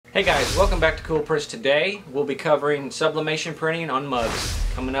Hey guys, welcome back to Cool Prints. Today we'll be covering sublimation printing on mugs,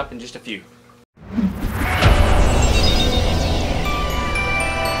 coming up in just a few.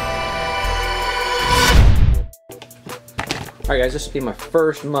 Alright guys, this will be my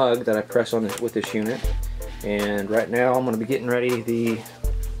first mug that I press on with this unit, and right now I'm going to be getting ready the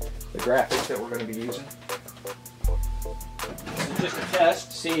graphics that we're going to be using. This is just a test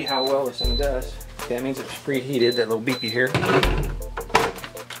to see how well this thing does. Okay, that means it's preheated, that little beepy here.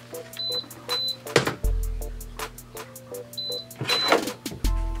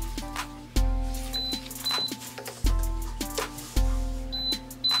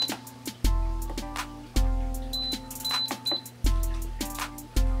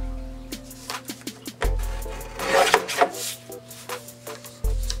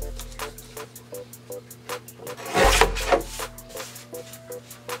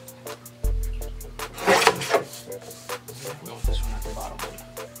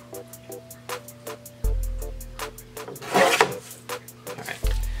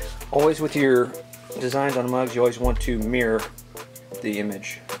 Always with your designs on mugs, you always want to mirror the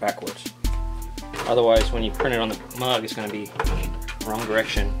image backwards. Otherwise, when you print it on the mug, it's going to be wrong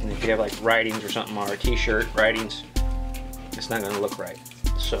direction. And if you have like writings or something on a t-shirt, writings, it's not going to look right.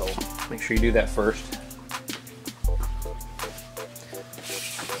 So make sure you do that first.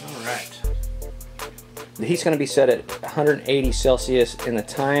 Alright. The heat's going to be set at 180 Celsius and the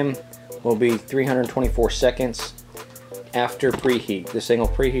time will be 324 seconds. After preheat. This thing will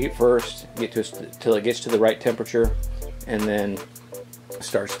preheat first, get to till it gets to the right temperature, and then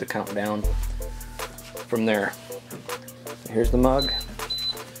starts to count down from there. Here's the mug.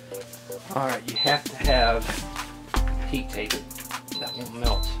 Alright, you have to have heat tape that won't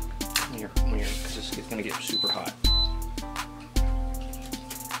melt because it's going to get super hot.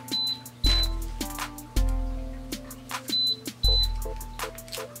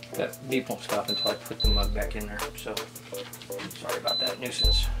 That beep won't stop until I put the mug back in there, so sorry about that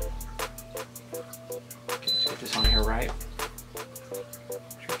nuisance. Okay, let's get this on here right.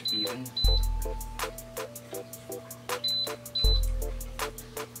 Make sure it's even.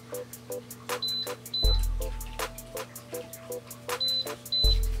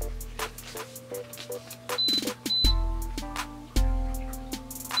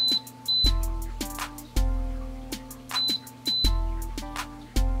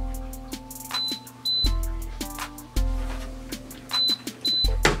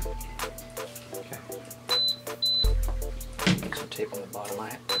 Tape on the bottom.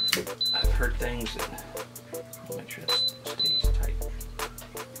 I've heard things that I'll make sure it stays tight.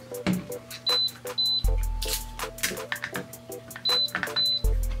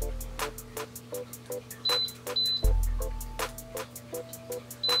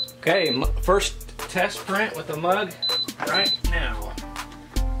 Okay, first test print with the mug right now.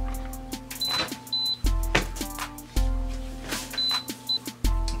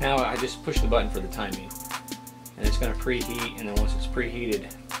 Now I just push the button for the timing. And it's going to preheat, and then once it's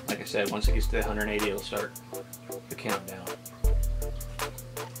preheated, like I said, once it gets to 180, it'll start the countdown.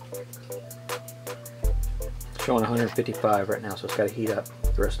 It's showing 155 right now, so it's got to heat up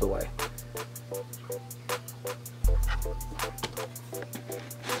the rest of the way.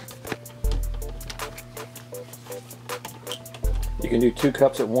 You can do 2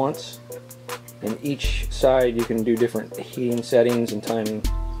 cups at once, and each side you can do different heating settings and timing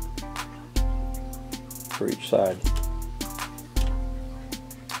for each side.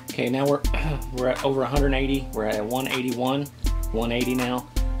 Okay, now we're at over 180. We're at 181, 180 now,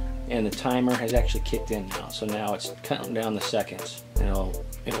 and the timer has actually kicked in now. So now it's counting down the seconds. And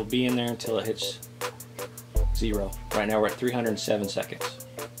it'll be in there until it hits 0. Right now we're at 307 seconds.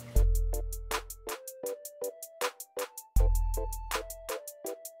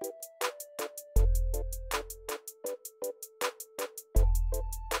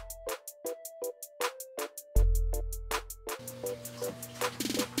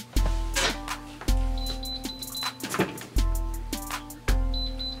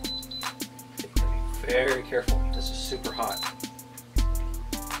 Very careful, this is super hot.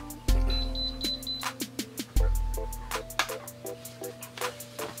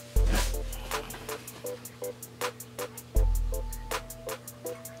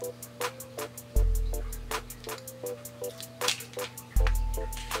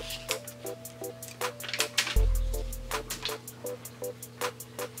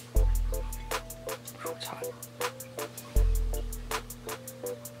 It's hot.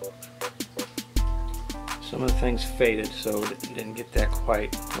 Some of the things faded, so it didn't get that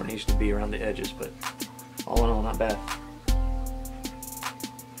quite where it needs to be around the edges, but all in all, not bad.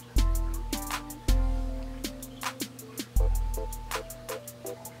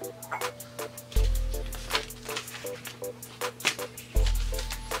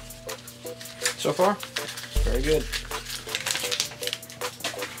 so far. Very good.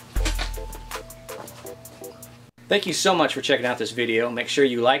 Thank you so much for checking out this video. Make sure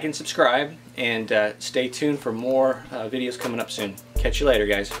you like and subscribe, and stay tuned for more videos coming up soon. Catch you later,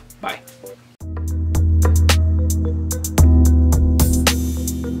 guys. Bye.